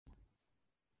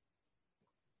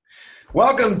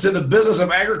Welcome to the Business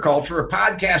of Agriculture, a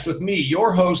podcast with me,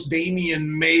 your host,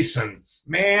 Damian Mason.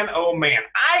 Man, oh man,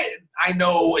 I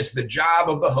know it's the job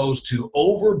of the host to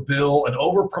overbill and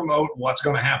overpromote what's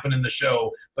going to happen in the show,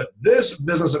 but this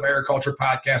Business of Agriculture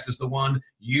podcast is the one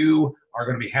you are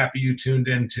going to be happy you tuned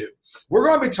into. We're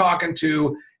going to be talking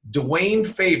to Dwayne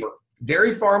Faber,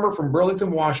 dairy farmer from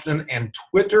Burlington, Washington, and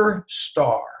Twitter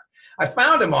star. I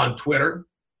found him on Twitter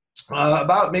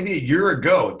about maybe a year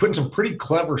ago, putting some pretty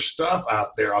clever stuff out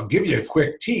there. I'll give you a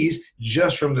quick tease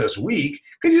just from this week,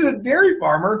 because he's a dairy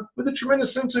farmer with a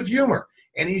tremendous sense of humor,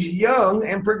 and he's young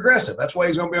and progressive. That's why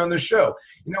he's going to be on this show.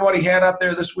 You know what he had out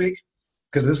there this week?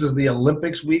 Because this is the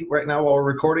Olympics week right now while we're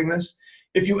recording this.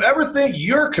 If you ever think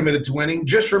you're committed to winning,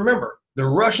 just remember, the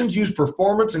Russians use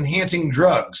performance-enhancing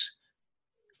drugs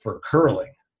for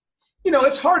curling. You know,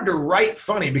 it's hard to write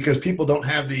funny because people don't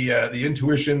have the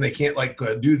intuition. They can't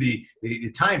do the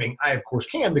timing. I, of course,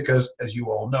 can because, as you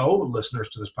all know, listeners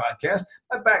to this podcast,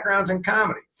 my background's in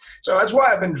comedy. So that's why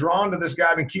I've been drawn to this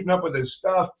guy. I've been keeping up with his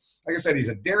stuff. Like I said, he's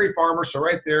a dairy farmer. So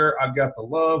right there, I've got the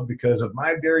love because of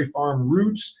my dairy farm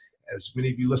roots. As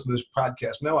many of you listen to this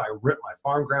podcast know, I rip my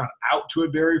farm ground out to a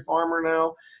dairy farmer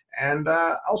now. And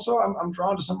also, I'm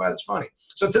drawn to somebody that's funny.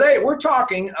 So today, we're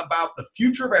talking about the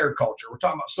future of agriculture. We're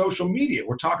talking about social media.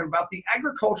 We're talking about the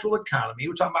agricultural economy.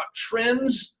 We're talking about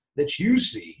trends that you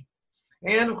see.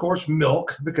 And, of course,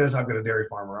 milk, because I've got a dairy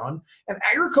farmer on. And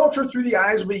agriculture through the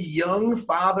eyes of a young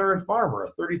father and farmer,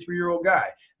 a 33-year-old guy.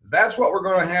 That's what we're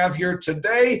going to have here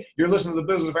today. You're listening to the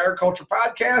Business of Agriculture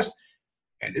podcast.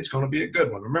 And it's going to be a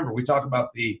good one. Remember, we talk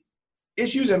about the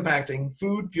issues impacting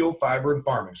food, fuel, fiber, and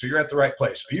farming. So you're at the right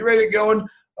place. Are you ready to go?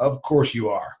 Of course you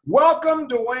are. Welcome,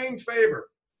 Dwayne Faber.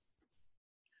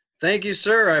 Thank you,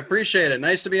 sir. I appreciate it.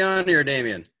 Nice to be on here,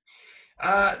 Damian.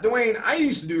 Dwayne, I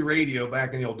used to do radio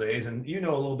back in the old days, and you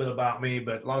know a little bit about me,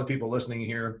 but a lot of people listening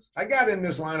here, I got in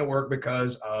this line of work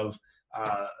because of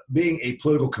being a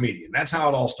political comedian. That's how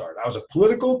it all started. I was a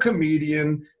political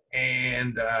comedian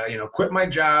and, quit my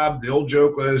job. The old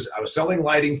joke was I was selling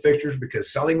lighting fixtures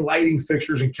because selling lighting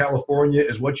fixtures in California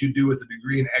is what you do with a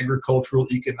degree in agricultural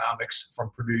economics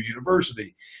from Purdue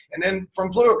University. And then from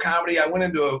political comedy, I went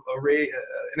into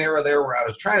an era there where I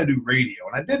was trying to do radio,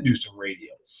 and I did do some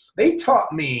radio. They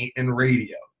taught me in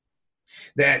radio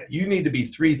that you need to be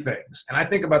three things. And I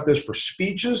think about this for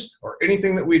speeches or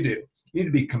anything that we do. You need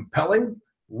to be compelling,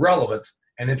 relevant,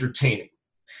 and entertaining.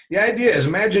 The idea is,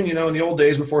 imagine, in the old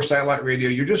days before satellite radio,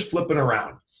 you're just flipping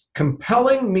around.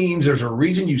 Compelling means there's a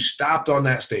reason you stopped on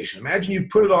that station. Imagine you've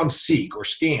put it on seek or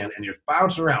scan and you're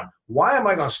bouncing around. Why am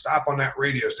I going to stop on that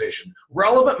radio station?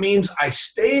 Relevant means I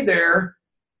stay there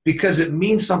because it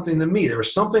means something to me. There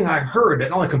was something I heard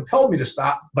that not only compelled me to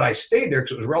stop, but I stayed there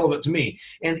because it was relevant to me.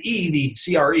 And E,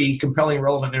 the CRE, compelling,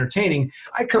 relevant, entertaining,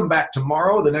 I come back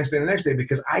tomorrow, the next day,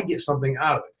 because I get something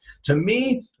out of it. To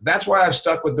me, that's why I've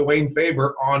stuck with Dwayne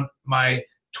Faber on my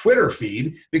Twitter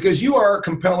feed, because you are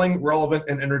compelling, relevant,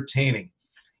 and entertaining.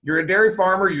 You're a dairy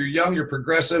farmer, you're young, you're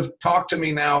progressive. Talk to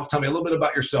me now. Tell me a little bit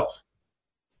about yourself.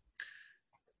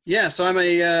 Yeah, so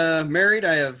I'm married.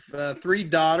 I have three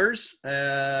daughters.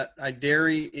 I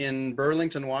dairy in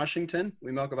Burlington, Washington.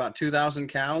 We milk about 2,000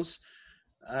 cows.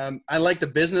 I like the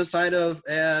business side of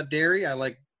dairy. I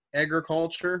like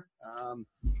agriculture.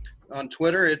 On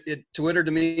Twitter, Twitter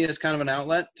to me is kind of an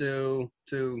outlet to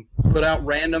put out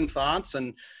random thoughts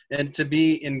and to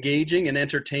be engaging and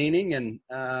entertaining. And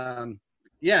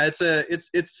it's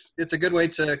a good way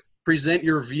to present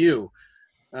your view.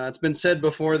 It's been said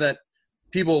before that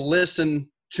people listen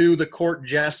to the court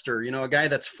jester, a guy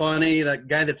that's funny, that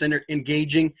guy that's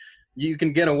engaging. You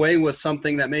can get away with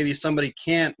something that maybe somebody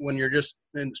can't when you're just,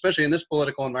 especially in this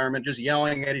political environment, just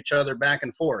yelling at each other back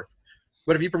and forth.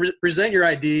 But if you present your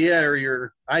idea or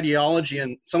your ideology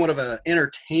in somewhat of an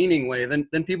entertaining way,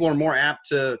 then people are more apt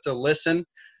to listen,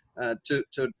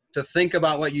 to think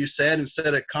about what you said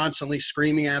instead of constantly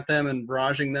screaming at them and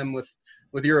barraging them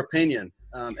with your opinion.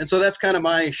 And so that's kind of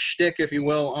my shtick, if you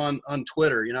will, on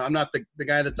Twitter. I'm not the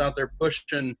guy that's out there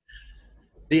pushing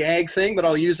the ag thing, but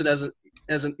I'll use it as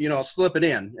I'll slip it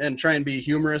in and try and be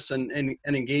humorous and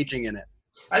engaging in it.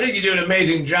 I think you do an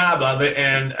amazing job of it,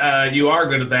 and you are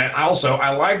good at that. Also, I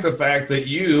like the fact that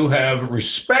you have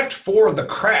respect for the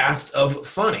craft of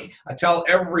funny. I tell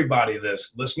everybody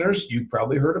this. Listeners, you've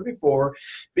probably heard it before.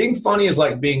 Being funny is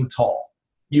like being tall.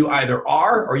 You either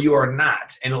are or you are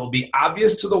not, and it will be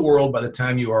obvious to the world by the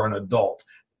time you are an adult.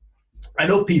 I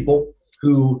know people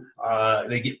who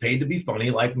they get paid to be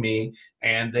funny like me,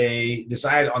 and they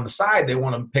decide on the side they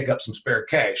want to pick up some spare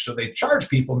cash. So they charge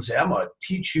people and say, I'm going to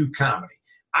teach you comedy.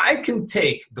 I can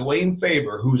take Dwayne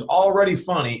Faber, who's already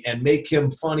funny, and make him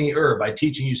funnier by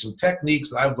teaching you some techniques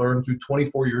that I've learned through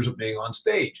 24 years of being on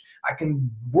stage. I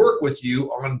can work with you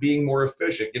on being more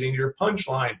efficient, getting your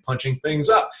punchline, punching things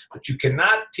up. But you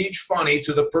cannot teach funny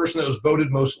to the person that was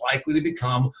voted most likely to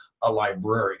become a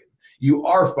librarian. You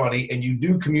are funny, and you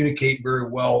do communicate very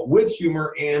well with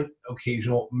humor and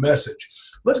occasional message.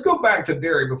 Let's go back to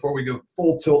dairy before we go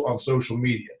full tilt on social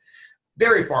media.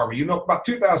 Dairy farmer, you milk about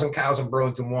 2,000 cows in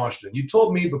Burlington, Washington. You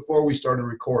told me before we started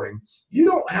recording, you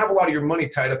don't have a lot of your money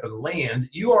tied up in land.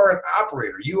 You are an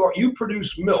operator. You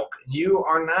produce milk. You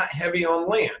are not heavy on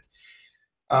land.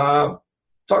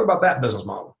 Talk about that business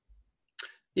model.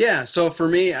 Yeah, so for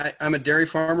me, I'm a dairy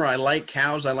farmer. I like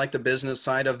cows. I like the business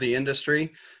side of the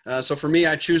industry. So for me,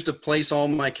 I choose to place all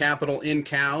my capital in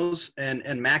cows and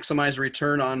maximize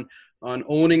return on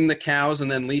owning the cows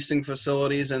and then leasing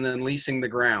facilities and then leasing the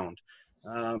ground.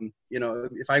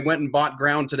 If I went and bought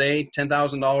ground today,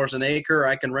 $10,000 an acre,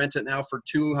 I can rent it now for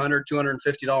 $200,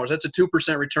 $250. That's a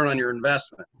 2% return on your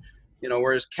investment.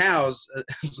 Whereas cows,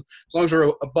 as long as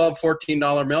they're above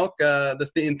 $14 milk,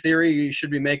 in theory, you should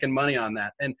be making money on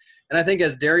that. And I think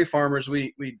as dairy farmers,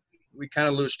 we kind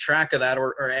of lose track of that,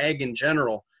 or ag in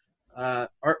general.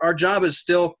 Our job is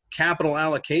still capital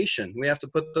allocation. We have to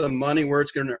put the money where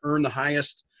it's going to earn the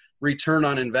highest return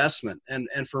on investment.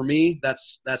 And for me,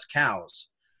 that's cows.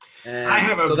 And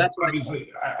I'm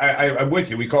with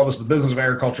you. We call this the Business of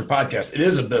Agriculture podcast. It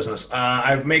is a business.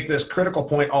 I make this critical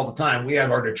point all the time. We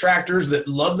have our detractors that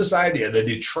love this idea. The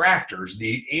detractors,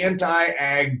 the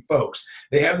anti-ag folks,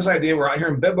 they have this idea. We're out here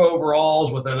in bib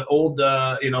overalls with an old,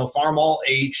 Farm All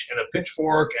H and a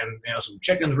pitchfork and some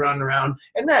chickens running around,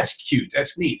 and that's cute.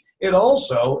 That's neat. It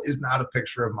also is not a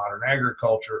picture of modern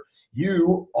agriculture.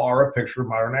 You are a picture of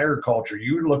modern agriculture.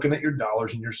 You're looking at your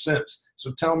dollars and your cents.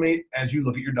 So tell me, as you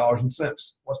look at your dollars and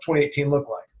cents, what's 2018 look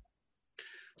like?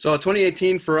 So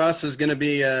 2018 for us is going to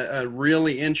be a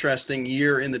really interesting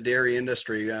year in the dairy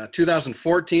industry.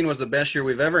 2014 was the best year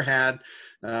we've ever had.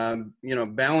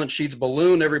 Balance sheets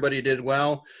ballooned. Everybody did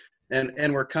well.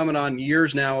 And we're coming on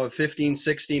years now of 15,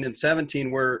 16, and 17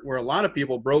 where a lot of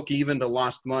people broke even to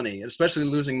lost money, especially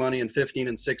losing money in 15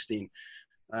 and 16.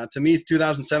 To me,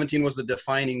 2017 was the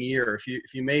defining year. If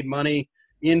you made money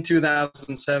in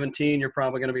 2017, you're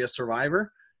probably going to be a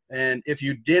survivor. And if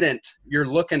you didn't, you're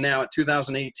looking now at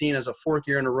 2018 as a fourth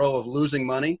year in a row of losing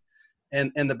money.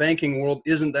 And the banking world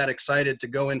isn't that excited to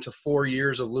go into 4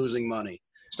 years of losing money.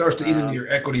 Starts to eat into your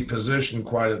equity position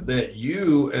quite a bit.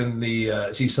 You and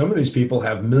some of these people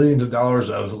have millions of dollars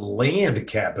of land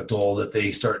capital that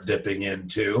they start dipping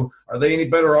into. Are they any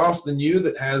better off than you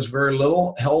that has very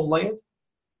little held land?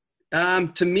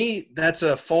 To me, that's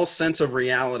a false sense of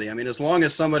reality. I mean, as long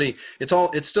as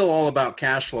it's still all about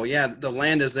cash flow. Yeah, the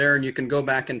land is there and you can go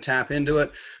back and tap into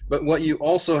it. But what you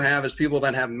also have is people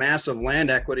that have massive land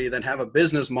equity that have a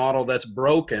business model that's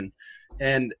broken.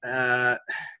 And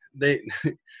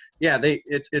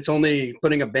it's only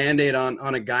putting a Band-Aid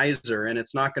on a geyser and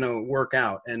it's not going to work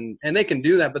out. And they can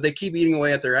do that, but they keep eating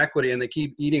away at their equity and they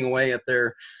keep eating away at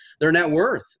their net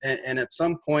worth. And at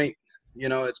some point,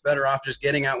 it's better off just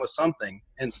getting out with something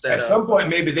instead of. At some point,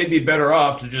 maybe they'd be better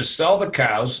off to just sell the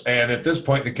cows. And at this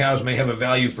point, the cows may have a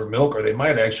value for milk, or they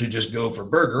might actually just go for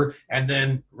burger and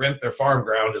then rent their farm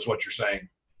ground, is what you're saying.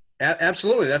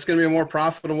 Absolutely. That's going to be a more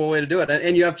profitable way to do it.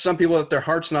 And you have some people that their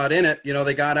heart's not in it.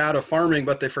 They got out of farming,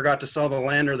 but they forgot to sell the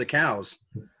land or the cows.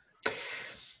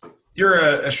 You're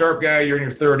a sharp guy. You're in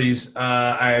your 30s.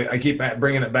 I keep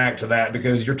bringing it back to that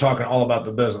because you're talking all about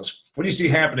the business. What do you see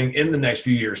happening in the next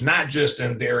few years? Not just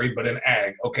in dairy, but in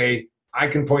ag. Okay, I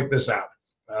can point this out.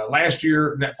 Last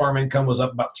year, net farm income was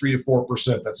up about 3 to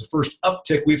 4%. That's the first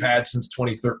uptick we've had since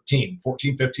 2013.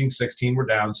 14, 15, 16 were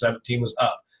down. 17 was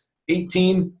up.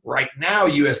 18, right now,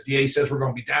 USDA says we're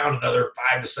going to be down another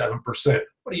 5 to 7%.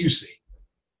 What do you see?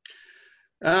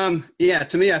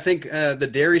 To me, I think the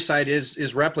dairy side is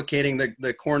replicating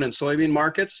the corn and soybean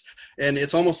markets, and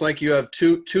it's almost like you have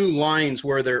two lines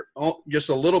where they're just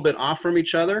a little bit off from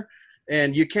each other,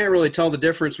 and you can't really tell the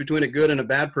difference between a good and a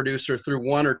bad producer through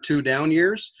 1 or 2 down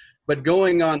years. But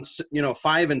going on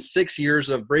 5 and 6 years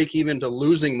of break even to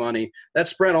losing money, that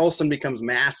spread all of a sudden becomes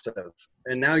massive,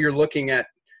 and now you're looking at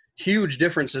huge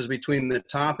differences between the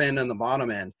top end and the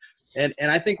bottom end. And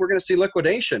I think we're going to see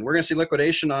liquidation. We're going to see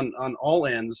liquidation on all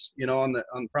ends,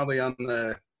 probably on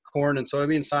the corn and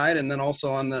soybean side, and then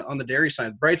also on the dairy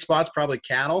side. Bright spots, probably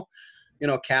cattle.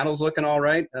 Cattle's looking all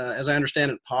right. As I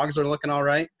understand it, hogs are looking all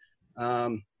right.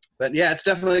 But yeah, it's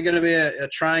definitely going to be a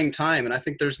trying time, and I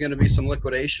think there's going to be some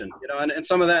liquidation. And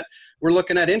some of that, we're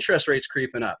looking at interest rates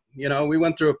creeping up. We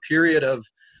went through a period of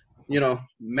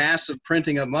massive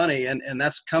printing of money, and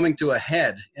that's coming to a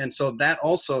head. And so that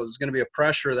also is going to be a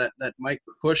pressure that might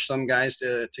push some guys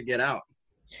to get out.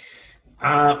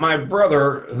 My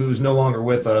brother, who's no longer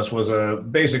with us, was a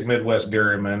basic Midwest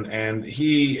dairyman, and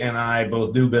he and I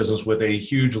both do business with a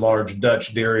huge, large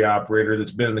Dutch dairy operator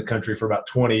that's been in the country for about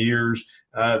 20 years.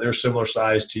 They're similar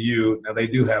size to you. Now, they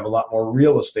do have a lot more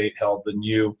real estate held than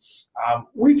you.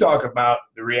 We talk about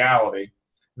the reality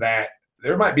that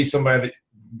there might be somebody that,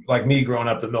 like me growing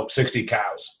up, that milked 60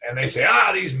 cows, and they say,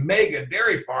 these mega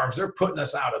dairy farms, they're putting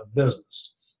us out of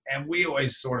business. And we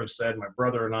always sort of said, my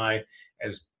brother and I,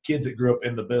 as kids that grew up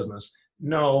in the business,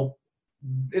 no,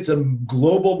 it's a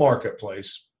global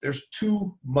marketplace. There's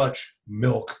too much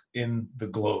milk in the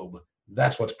globe.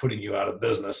 That's what's putting you out of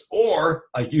business. Or,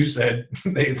 like you said,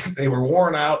 they were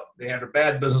worn out. They had a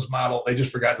bad business model. They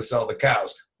just forgot to sell the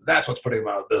cows. That's what's putting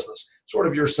them out of business. Sort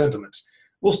of your sentiments.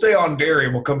 We'll stay on dairy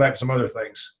and we'll come back to some other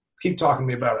things. Keep talking to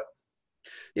me about it.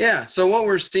 Yeah. So what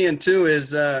we're seeing too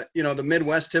is, the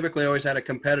Midwest typically always had a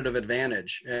competitive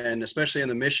advantage, and especially in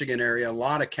the Michigan area, a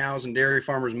lot of cows and dairy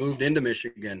farmers moved into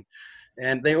Michigan,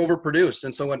 and they overproduced.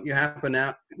 And so what you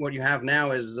have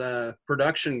now is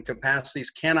production capacities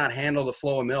cannot handle the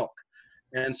flow of milk,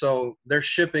 and so they're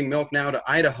shipping milk now to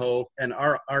Idaho, and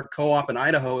our co-op in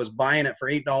Idaho is buying it for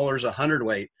 $8 a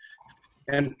hundredweight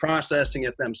and processing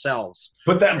it themselves.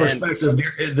 Put that in perspective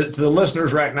to the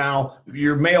listeners right now.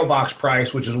 Your mailbox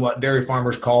price, which is what dairy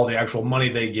farmers call the actual money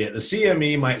they get, the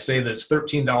CME might say that it's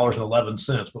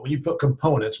 $13.11, but when you put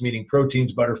components, meaning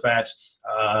proteins, butter, fats,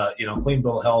 clean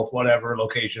bill of health, whatever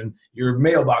location, your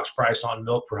mailbox price on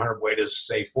milk per hundredweight is,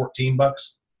 say, $14.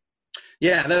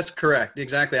 Yeah, that's correct.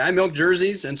 Exactly. I milk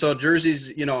jerseys, and so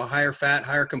jerseys, higher fat,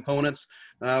 higher components.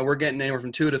 We're getting anywhere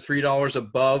from $2 to $3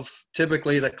 above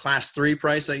typically the class 3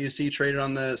 price that you see traded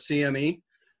on the CME.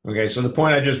 Okay, so the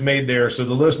point I just made there, so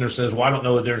the listener says, well, I don't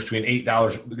know the difference between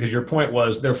 $8, because your point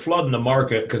was they're flooding the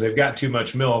market because they've got too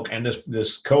much milk, and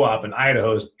this co-op in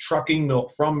Idaho is trucking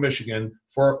milk from Michigan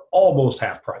for almost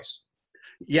half price.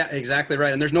 Yeah, exactly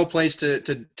right. And there's no place to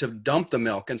dump the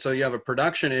milk. And so you have a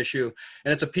production issue,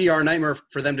 and it's a PR nightmare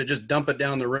for them to just dump it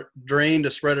down the drain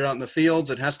to spread it out in the fields.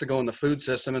 It has to go in the food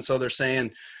system. And so they're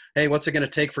saying, hey, what's it going to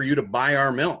take for you to buy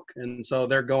our milk? And so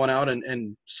they're going out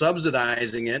and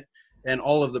subsidizing it, and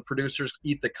all of the producers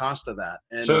eat the cost of that.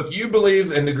 And so if you believe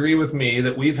and agree with me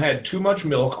that we've had too much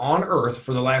milk on earth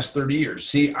for the last 30 years,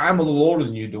 see, I'm a little older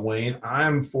than you, Dwayne.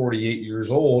 I'm 48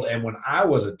 years old. And when I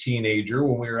was a teenager,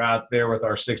 when we were out there with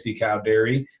our 60 cow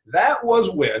dairy, that was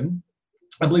when,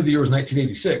 I believe the year was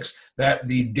 1986, that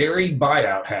the dairy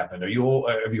buyout happened. Have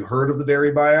you heard of the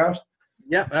dairy buyout?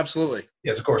 Yeah, absolutely.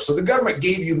 Yes, of course. So the government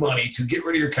gave you money to get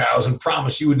rid of your cows and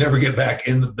promised you would never get back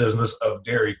in the business of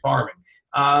dairy farming.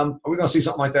 Are we going to see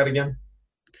something like that again?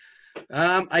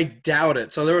 I doubt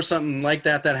it. So there was something like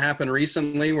that happened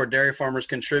recently where dairy farmers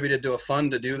contributed to a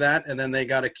fund to do that, and then they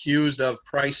got accused of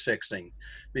price fixing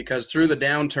because through the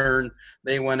downturn,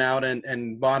 they went out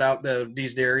and bought out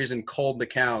these dairies and culled the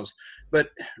cows. But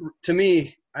to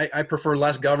me, I prefer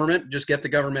less government. Just get the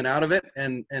government out of it,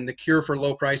 and the cure for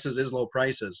low prices is low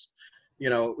prices.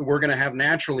 We're going to have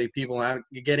naturally people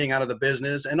getting out of the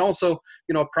business. And also,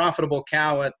 a profitable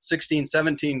cow at $16,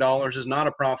 $17 is not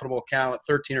a profitable cow at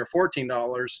 $13 or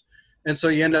 $14. And so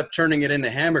you end up turning it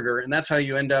into hamburger. And that's how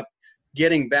you end up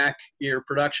getting back your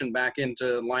production back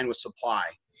into line with supply.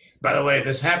 By the way,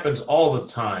 this happens all the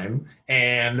time.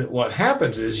 And what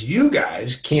happens is you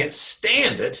guys can't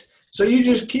stand it. So you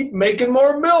just keep making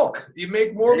more milk. You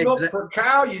make more milk per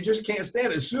cow. You just can't stand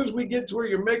it. As soon as we get to where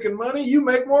you're making money, you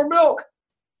make more milk.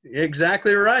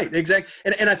 Exactly right. Exactly.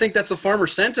 And I think that's the farmer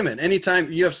sentiment.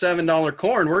 Anytime you have $7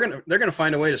 corn, they're going to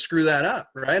find a way to screw that up.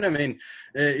 Right. I mean,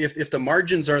 if the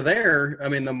margins are there, I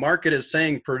mean, the market is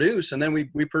saying produce, and then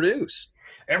we produce.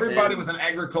 Everybody with an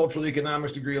agricultural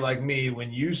economics degree like me,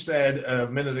 when you said a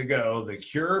minute ago, the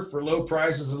cure for low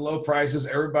prices and low prices,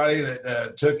 everybody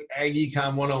that took Ag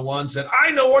Econ 101 said,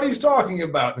 I know what he's talking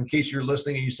about. In case you're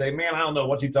listening and you say, man, I don't know,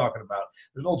 what's he talking about?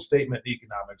 There's an old statement in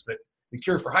economics that the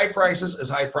cure for high prices is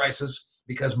high prices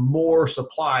because more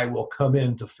supply will come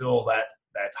in to fill that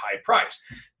high price.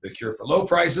 The cure for low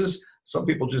prices, some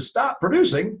people just stop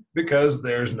producing because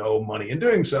there's no money in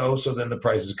doing so. So then the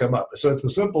prices come up. So it's the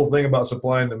simple thing about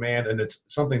supply and demand. And it's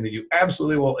something that you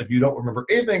absolutely will, if you don't remember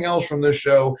anything else from this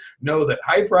show, know that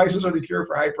high prices are the cure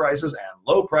for high prices and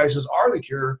low prices are the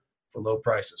cure for low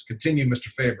prices. Continue, Mr.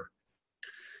 Faber.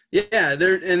 Yeah,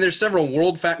 there's several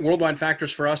worldwide factors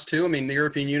for us too. I mean, the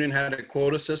European Union had a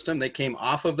quota system. They came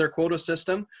off of their quota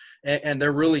system, and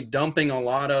they're really dumping a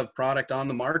lot of product on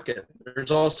the market. There's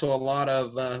also a lot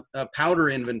of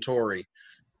powder inventory.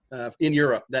 in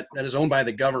Europe that is owned by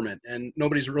the government, and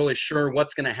nobody's really sure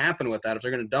what's going to happen with that. If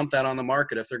they're going to dump that on the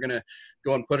market, if they're going to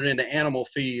go and put it into animal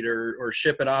feed or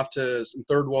ship it off to some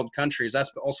third world countries,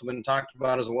 that's also been talked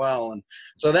about as well. And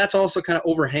so that's also kind of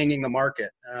overhanging the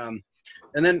market.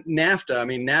 And then NAFTA. I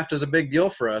mean, NAFTA is a big deal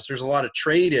for us. There's a lot of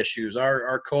trade issues.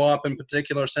 Our co-op in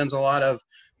particular sends a lot of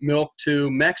milk to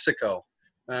Mexico.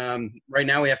 Right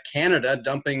now we have Canada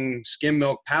dumping skim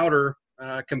milk powder,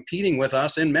 competing with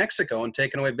us in Mexico and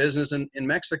taking away business in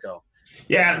Mexico.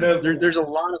 Yeah, there's a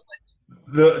lot of things.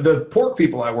 The pork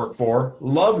people I work for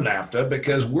love NAFTA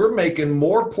because we're making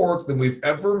more pork than we've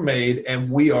ever made, and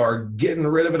we are getting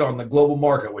rid of it on the global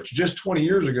market, which just 20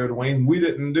 years ago, Dwayne, we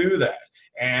didn't do that.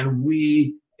 And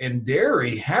we in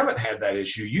dairy haven't had that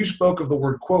issue. You spoke of the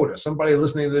word quota. Somebody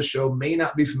listening to this show may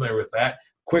not be familiar with that.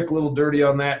 Quick little dirty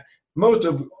on that. Most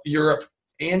of Europe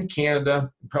and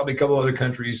Canada, probably a couple other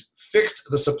countries, fixed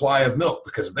the supply of milk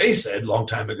because they said a long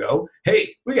time ago,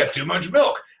 hey, we got too much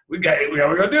milk. What are we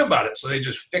going to do about it? So they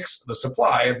just fixed the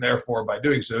supply, and therefore, by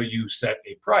doing so, you set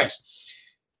a price.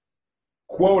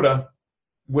 Quota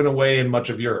went away in much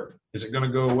of Europe. Is it going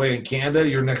to go away in Canada,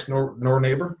 your next door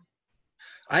neighbor?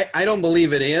 I don't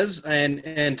believe it is,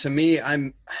 and to me,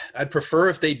 I'd prefer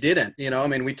if they didn't. I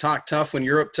mean, we talked tough when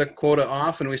Europe took quota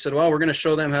off, and we said, well, we're going to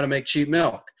show them how to make cheap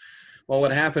milk. Well,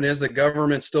 what happened is the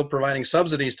government's still providing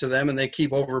subsidies to them, and they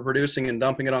keep overproducing and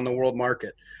dumping it on the world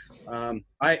market.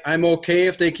 I'm okay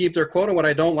if they keep their quota. What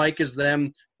I don't like is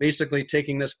them basically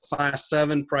taking this class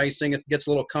 7 pricing. It gets a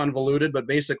little convoluted, but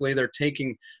basically they're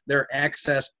taking their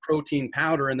excess protein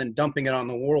powder and then dumping it on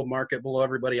the world market below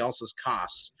everybody else's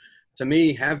costs. To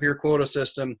me, have your quota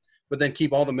system, but then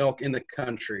keep all the milk in the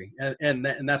country. And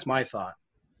that's my thought.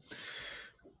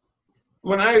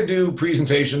 When I do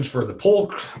presentations for the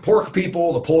pork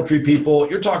people, the poultry people,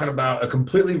 you're talking about a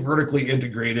completely vertically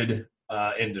integrated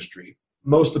industry.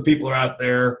 Most of the people are out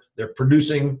there, they're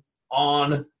producing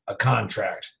on a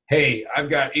contract. Hey, I've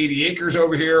got 80 acres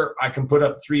over here. I can put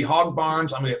up 3 hog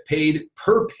barns. I'm going to get paid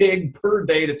per pig per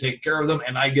day to take care of them,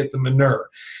 and I get the manure.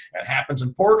 It happens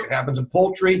in pork. It happens in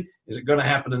poultry. Is it going to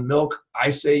happen in milk?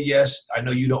 I say yes. I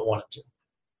know you don't want it to.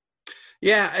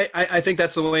 Yeah, I think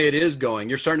that's the way it is going.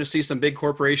 You're starting to see some big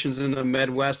corporations in the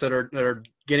Midwest that are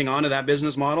getting onto that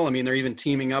business model. I mean, they're even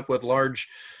teaming up with large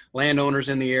landowners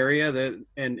in the area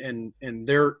and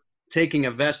they're taking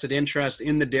a vested interest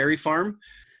in the dairy farm.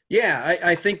 Yeah,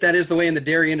 I think that is the way in the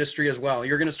dairy industry as well.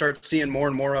 You're going to start seeing more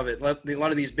and more of it. A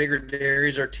lot of these bigger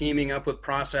dairies are teaming up with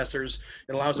processors.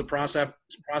 It allows the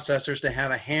processors to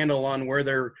have a handle on where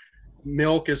their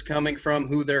milk is coming from,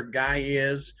 who their guy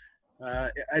is.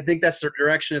 I think that's the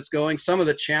direction it's going. Some of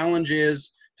the challenge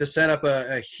is to set up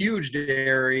a huge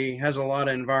dairy has a lot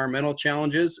of environmental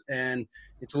challenges, and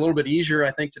it's a little bit easier,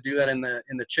 I think, to do that in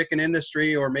the chicken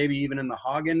industry or maybe even in the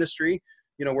hog industry,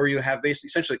 where you have basically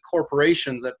essentially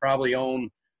corporations that probably own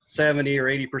 70 or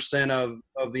 80%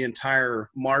 of the entire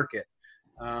market.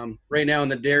 Right now on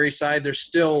the dairy side, there's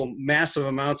still massive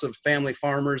amounts of family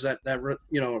farmers that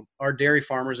are dairy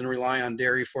farmers and rely on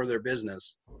dairy for their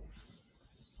business.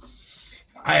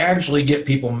 I actually get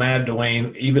people mad,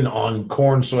 Dwayne, even on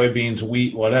corn, soybeans,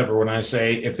 wheat, whatever, when I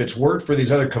say if it's worked for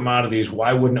these other commodities,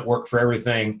 why wouldn't it work for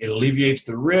everything? It alleviates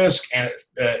the risk and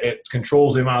it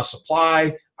controls the amount of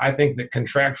supply. I think that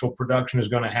contractual production is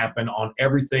going to happen on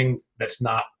everything that's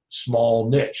not small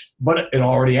niche, but it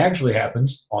already actually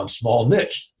happens on small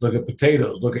niche. Look at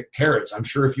potatoes, look at carrots. I'm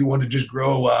sure if you want to just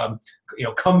grow,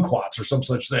 kumquats or some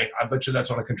such thing, I bet you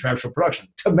that's on a contractual production.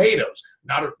 Tomatoes,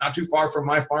 not too far from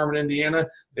my farm in Indiana,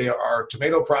 they are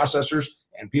tomato processors,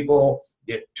 and people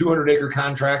get 200-acre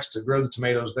contracts to grow the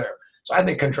tomatoes there. So I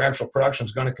think contractual production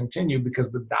is going to continue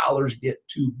because the dollars get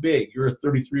too big. You're a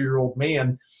 33-year-old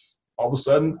man. All of a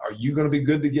sudden, are you going to be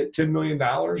good to get $10 million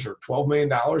or $12 million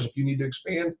if you need to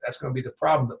expand? That's going to be the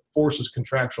problem that forces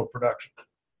contractual production.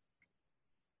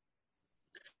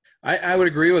 I would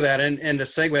agree with that. And to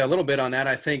segue a little bit on that,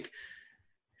 I think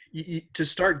to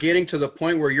start getting to the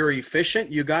point where you're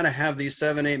efficient, you got to have these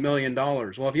 $7-8 million.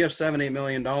 Well, if you have $7-8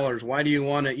 million, why do you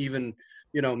want to even,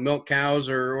 milk cows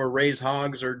or raise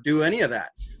hogs or do any of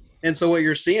that? And so what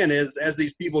you're seeing is as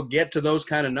these people get to those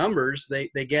kind of numbers,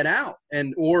 they get out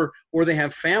or they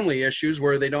have family issues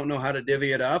where they don't know how to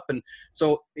divvy it up. And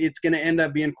so it's going to end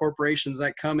up being corporations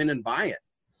that come in and buy it.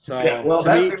 So yeah, well,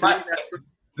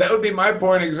 that would be my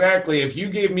point exactly. If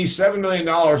you gave me $7 million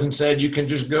and said you can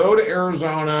just go to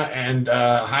Arizona and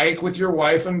hike with your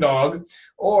wife and dog,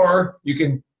 or you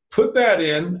can put that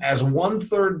in as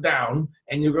 1/3 down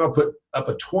and you're going to put up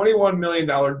a $21 million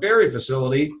dairy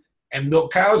facility, and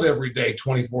milk cows every day,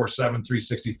 24/7,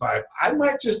 365. I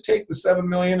might just take the $7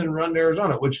 million and run to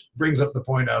Arizona, which brings up the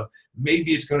point of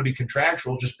maybe it's going to be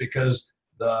contractual just because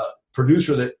the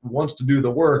producer that wants to do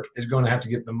the work is going to have to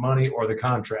get the money or the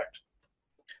contract.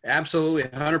 Absolutely,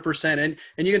 100%.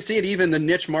 And you can see it even the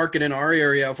niche market in our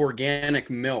area of organic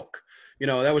milk.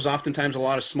 That was oftentimes a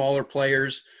lot of smaller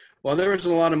players. Well, there was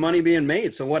a lot of money being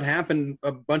made. So what happened?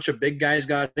 A bunch of big guys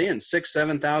got in,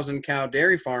 7,000 cow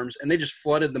dairy farms, and they just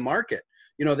flooded the market.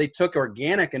 They took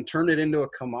organic and turned it into a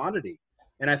commodity.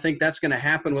 And I think that's going to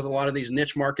happen with a lot of these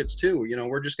niche markets too.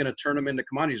 We're just going to turn them into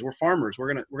commodities. We're farmers.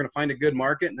 We're going to find a good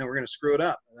market, and then we're going to screw it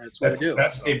up. That's what we do.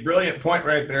 That's a brilliant point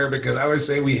right there, because I always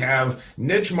say we have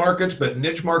niche markets, but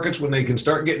niche markets, when they can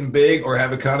start getting big or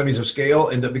have economies of scale,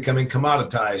 end up becoming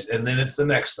commoditized, and then it's the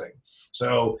next thing.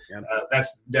 So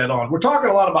that's dead on. We're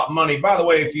talking a lot about money. By the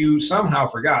way, if you somehow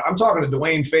forgot, I'm talking to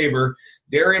Dwayne Faber,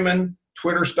 dairyman,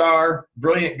 Twitter star,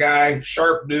 brilliant guy,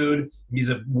 sharp dude. He's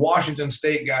a Washington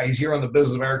State guy. He's here on the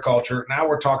Business of Agriculture. Now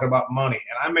we're talking about money.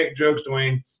 And I make jokes,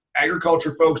 Dwayne.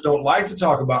 Agriculture folks don't like to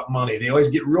talk about money. They always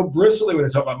get real bristly when they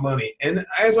talk about money. And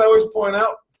as I always point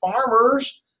out,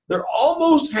 farmers, they're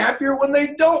almost happier when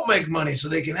they don't make money so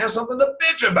they can have something to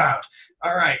bitch about.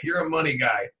 All right, you're a money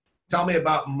guy. Tell me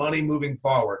about money moving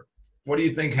forward. What do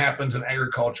you think happens in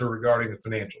agriculture regarding the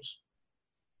financials?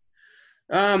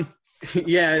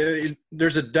 Yeah,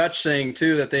 there's a Dutch saying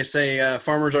too that they say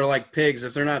farmers are like pigs.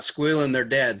 If they're not squealing, they're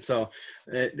dead. So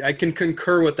I can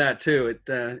concur with that too.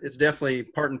 It's definitely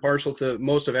part and parcel to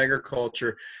most of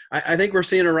agriculture. I think we're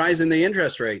seeing a rise in the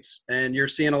interest rates, and you're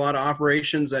seeing a lot of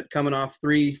operations that coming off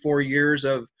 3-4 years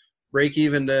of break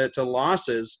even to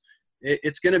losses.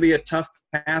 It's going to be a tough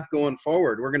path going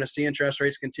forward. We're going to see interest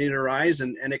rates continue to rise,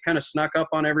 and it kind of snuck up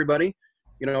on everybody.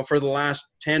 For the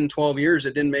last 10, 12 years,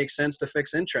 it didn't make sense to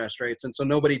fix interest rates. And so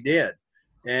nobody did.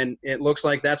 And it looks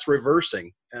like that's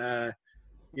reversing.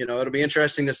 It'll be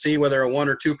interesting to see whether a 1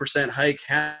 or 2% hike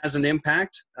has an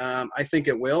impact. I think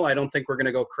it will. I don't think we're going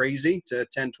to go crazy to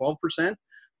 10, 12%.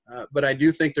 But I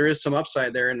do think there is some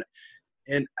upside there. And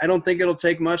I don't think it'll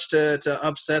take much to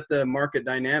upset the market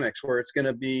dynamics where it's going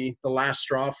to be the last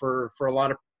straw for a lot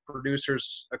of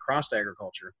producers across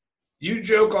agriculture. You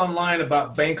joke online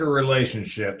about banker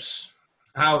relationships.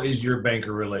 How is your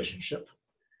banker relationship?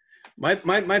 My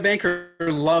banker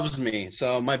loves me.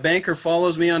 So my banker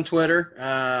follows me on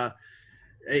Twitter.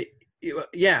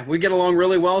 Yeah, we get along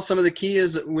really well. Some of the key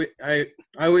is I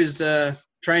always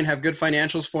try and have good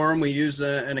financials for him. We use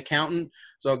an accountant.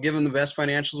 So I'll give him the best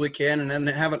financials we can, and then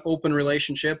have an open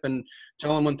relationship and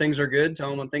tell him when things are good,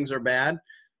 tell him when things are bad.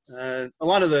 A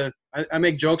lot of I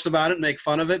make jokes about it, make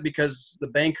fun of it, because the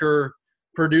banker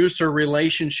producer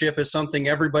relationship is something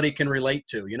everybody can relate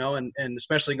to, and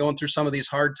especially going through some of these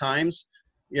hard times,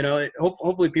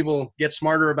 hopefully people get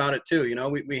smarter about it too.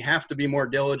 We have to be more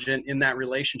diligent in that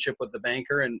relationship with the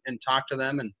banker and talk to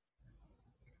them. And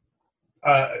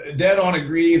dead on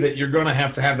agree that you're going to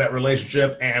have that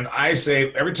relationship. And I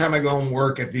say every time I go and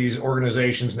work at these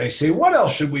organizations, and they say, what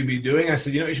else should we be doing? I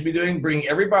said, you should be doing, bring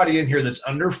everybody in here that's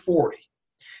under 40.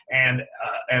 And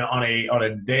on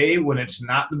a day when it's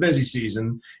not the busy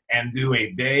season, and do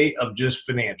a day of just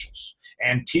financials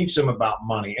and teach them about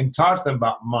money and talk to them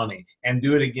about money, and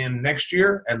do it again next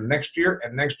year and next year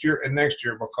and next year and next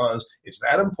year, because it's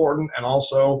that important. And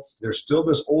also there's still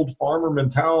this old farmer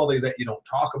mentality that you don't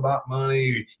talk about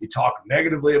money. You talk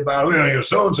negatively about,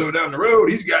 so-and-so down the road,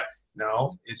 he's got.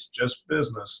 No, it's just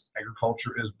business.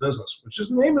 Agriculture is business, which is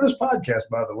the name of this podcast,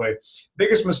 by the way.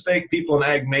 Biggest mistake people in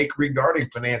ag make regarding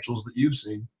financials that you've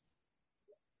seen?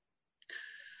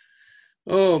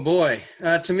 Oh boy,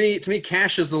 to me,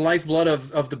 cash is the lifeblood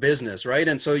of the business, right?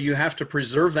 And so you have to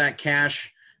preserve that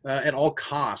cash at all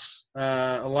costs.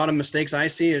 A lot of mistakes I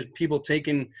see is people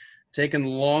taking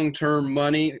long-term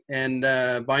money and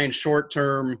buying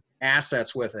short-term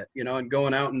assets with it, and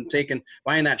going out and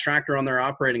buying that tractor on their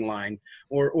operating line,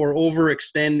 or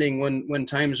overextending when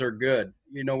times are good.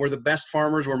 We're the best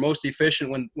farmers. We're most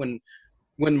efficient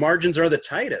when margins are the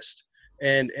tightest.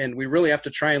 And we really have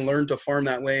to try and learn to farm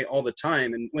that way all the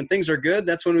time. And when things are good,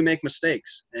 that's when we make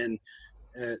mistakes. And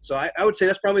so I would say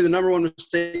that's probably the number one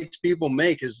mistakes people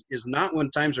make is not when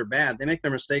times are bad. They make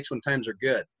their mistakes when times are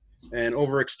good, and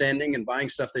overextending and buying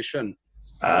stuff they shouldn't.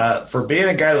 For being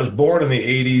a guy that was born in the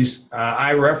 80s,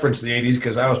 I reference the 80s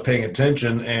because I was paying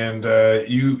attention, and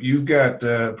you've got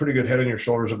a pretty good head on your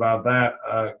shoulders about that,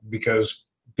 because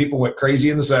people went crazy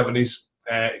in the 70s.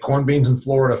 Corn beans in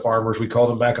Florida farmers, we called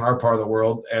them back in our part of the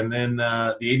world. And then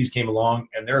the 80s came along,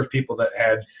 and there was people that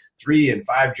had 3 and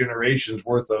 5 generations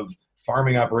worth of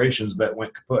farming operations that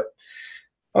went kaput.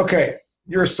 Okay,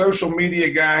 you're a social media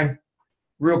guy.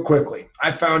 Real quickly,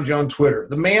 I found you on Twitter.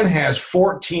 The man has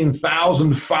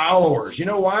 14,000 followers. You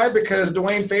know why? Because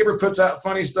Dwayne Faber puts out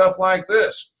funny stuff like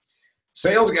this.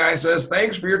 Sales guy says,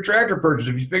 thanks for your tractor purchase.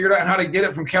 If you figured out how to get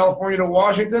it from California to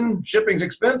Washington, shipping's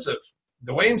expensive.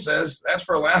 Dwayne says, that's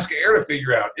for Alaska Air to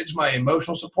figure out. It's my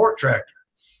emotional support tractor.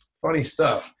 Funny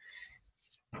stuff.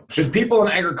 Should people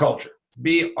in agriculture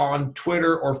be on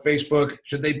Twitter or Facebook?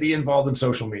 Should they be involved in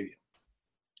social media?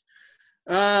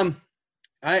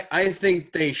 I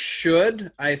think they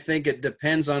should. I think it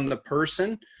depends on the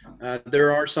person.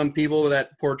 There are some people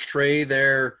that portray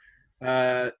their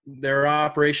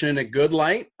operation in a good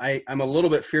light. I'm a little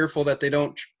bit fearful that they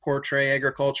don't portray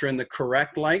agriculture in the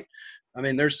correct light. I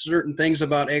mean, there's certain things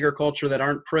about agriculture that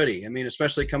aren't pretty. I mean,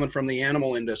 especially coming from the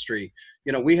animal industry.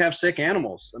 You know, we have sick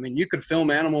animals. I mean, you could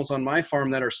film animals on my farm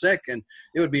that are sick, and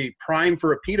it would be prime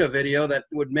for a PETA video that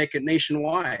would make it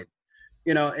nationwide.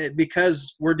 You know,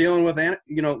 because we're dealing with,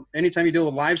 you know, anytime you deal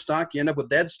with livestock, you end up with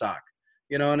dead stock.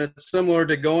 You know, and it's similar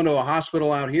to going to a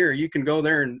hospital out here. You can go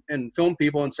there and film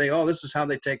people and say, oh, this is how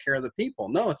they take care of the people.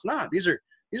 No, it's not. These are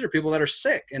people that are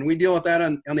sick, and we deal with that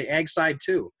on the ag side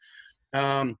too.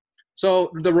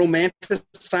 So the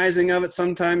romanticizing of it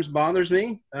sometimes bothers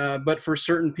me, but for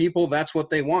certain people, that's what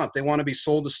they want. They want to be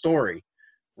sold a story.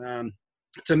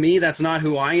 To me, that's not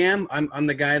who I am. I'm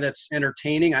the guy that's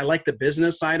entertaining. I like the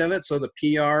business side of it, so the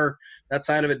PR, that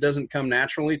side of it doesn't come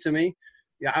naturally to me.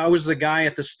 Yeah, I was the guy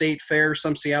at the state fair.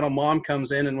 Some Seattle mom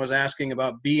comes in and was asking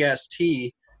about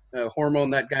BST, a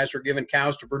hormone that guys were giving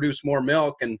cows to produce more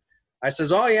milk. And I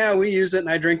says, oh, yeah, we use it. And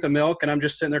I drink the milk. And I'm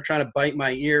just sitting there trying to bite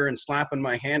my ear and slapping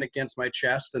my hand against my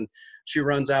chest. And she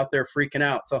runs out there freaking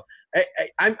out. So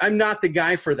I'm not the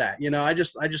guy for that. You know, I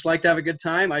just like to have a good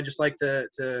time. I just like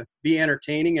to be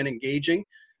entertaining and engaging.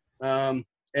 And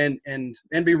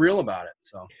be real about it.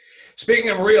 So, speaking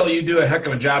of real, you do a heck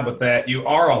of a job with that. You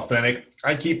are authentic.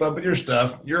 I keep up with your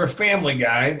stuff. You're a family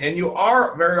guy, and you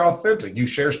are very authentic. You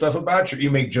share stuff about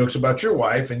you make jokes about your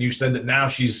wife, and you said that now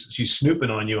she's snooping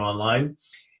on you online.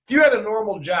 If you had a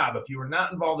normal job, if you were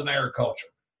not involved in agriculture,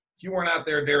 if you weren't out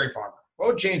there a dairy farmer, what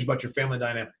would change about your family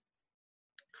dynamic?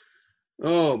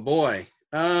 Oh boy.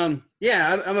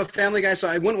 Yeah, I'm a family guy, so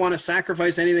I wouldn't want to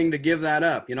sacrifice anything to give that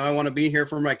up. You know, I want to be here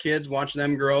for my kids, watch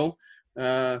them grow.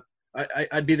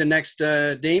 I'd be the next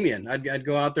Damien. I'd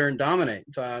go out there and dominate.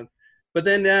 But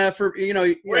then for, you know,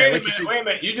 wait a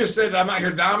minute. You just said I'm out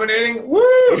here dominating. Woo!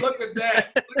 Look at that.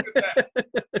 Look at that.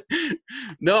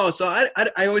 No, so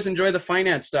I always enjoy the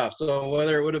finance stuff. So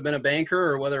whether it would have been a banker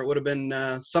or whether it would have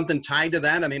been something tied to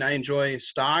that, I mean, I enjoy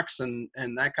stocks and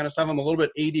that kind of stuff. I'm a little bit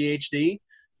ADHD.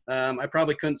 I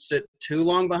probably couldn't sit too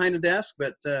long behind a desk,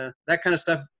 but that kind of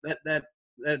stuff that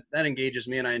engages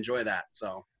me, and I enjoy that.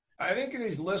 So I think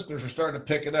these listeners are starting to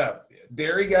pick it up.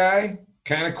 Dairy guy,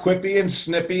 kind of quippy and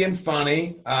snippy and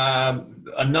funny,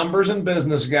 a numbers and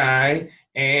business guy,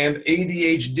 and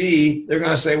ADHD. They're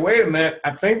going to say, wait a minute,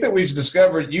 I think that we've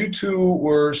discovered you two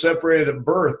were separated at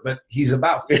birth, but he's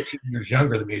about 15 years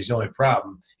younger than me. Is the only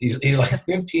problem. He's like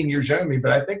 15 years younger than me,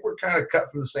 but I think we're kind of cut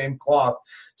from the same cloth.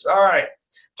 So, all right.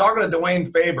 Talking to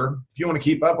Dwayne Faber, if you want to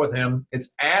keep up with him,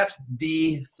 it's at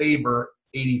dfaber84.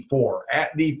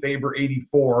 At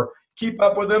dfaber84. Keep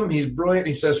up with him. He's brilliant.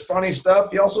 He says funny stuff.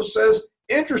 He also says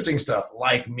interesting stuff.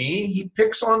 Like me, he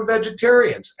picks on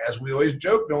vegetarians. As we always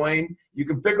joke, Dwayne, you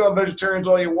can pick on vegetarians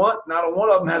all you want. Not one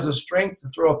of them has the strength to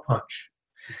throw a punch.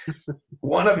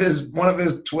 One of his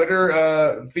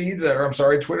Twitter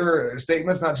Twitter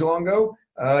statements not too long ago,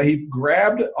 he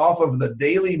grabbed off of the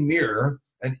Daily Mirror,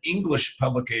 an English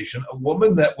publication, a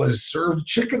woman that was served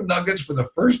chicken nuggets for the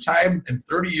first time in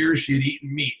 30 years she had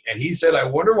eaten meat. And he said, I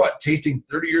wonder what tasting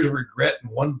 30 years of regret in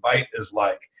one bite is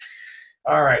like.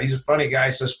 All right, he's a funny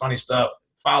guy, says funny stuff.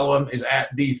 Follow him, is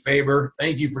at dfaber.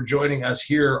 Thank you for joining us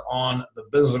here on the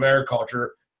Business of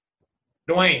Agriculture.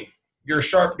 Dwayne, you're a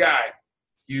sharp guy.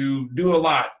 You do a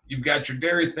lot. You've got your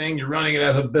dairy thing. You're running it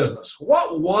as a business.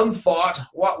 What one thought,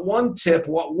 what one tip,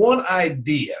 what one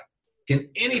idea can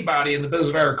anybody in the business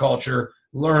of agriculture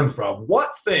learn from? What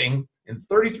thing in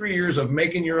 33 years of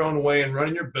making your own way and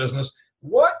running your business,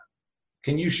 what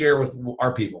can you share with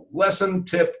our people? Lesson,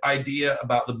 tip, idea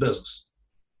about the business.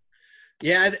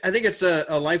 Yeah, I think it's a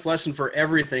life lesson for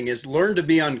everything is learn to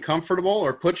be uncomfortable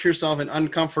or put yourself in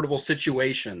uncomfortable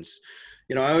situations.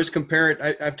 You know, I always compare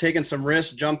it. I've taken some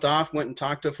risks, jumped off, went and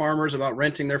talked to farmers about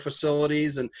renting their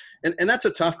facilities. And that's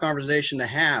a tough conversation to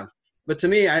have. But to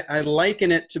me, I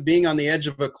liken it to being on the edge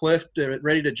of a cliff,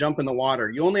 ready to jump in the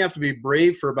water. You only have to be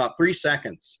brave for about 3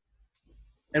 seconds.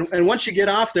 And once you get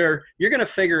off there, you're going to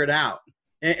figure it out.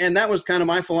 And that was kind of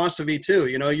my philosophy too.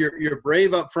 You know, you're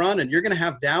brave up front and you're going to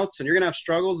have doubts and you're going to have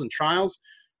struggles and trials.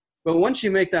 But once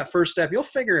you make that first step, you'll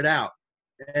figure it out.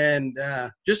 And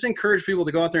just encourage people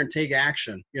to go out there and take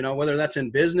action, whether that's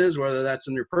in business, whether that's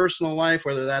in your personal life,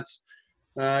 whether that's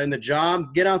in the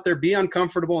job. Get out there, be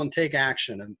uncomfortable, and take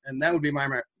action. And that would be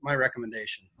my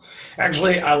recommendation.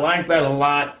 Actually, I like that a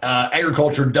lot.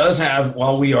 Agriculture does have,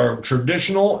 while we are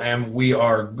traditional and we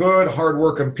are good,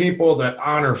 hardworking people that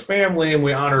honor family and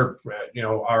we honor,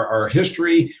 our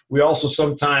history, we also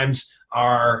sometimes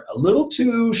are a little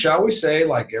too, shall we say,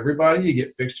 like everybody, you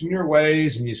get fixed in your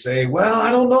ways and you say, well,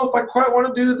 I don't know if I quite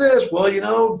want to do this.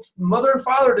 Well, mother and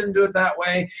father didn't do it that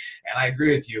way. And I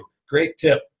agree with you. Great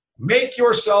tip. Make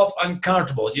yourself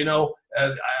uncomfortable.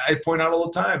 I point out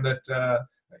all the time that,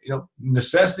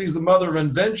 necessity is the mother of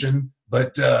invention,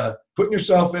 but putting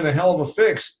yourself in a hell of a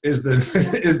fix is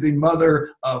the mother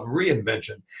of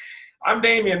reinvention. I'm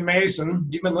Damian Mason.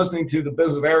 You've been listening to The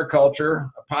Business of Agriculture,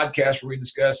 a podcast where we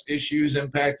discuss issues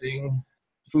impacting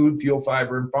food, fuel,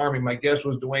 fiber, and farming. My guest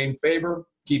was Dwayne Faber.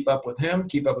 Keep up with him.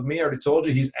 Keep up with me. I already told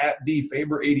you he's at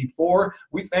dfaber84.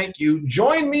 We thank you.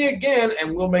 Join me again,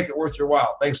 and we'll make it worth your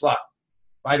while. Thanks a lot.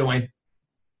 Bye, Dwayne.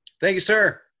 Thank you,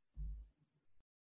 sir.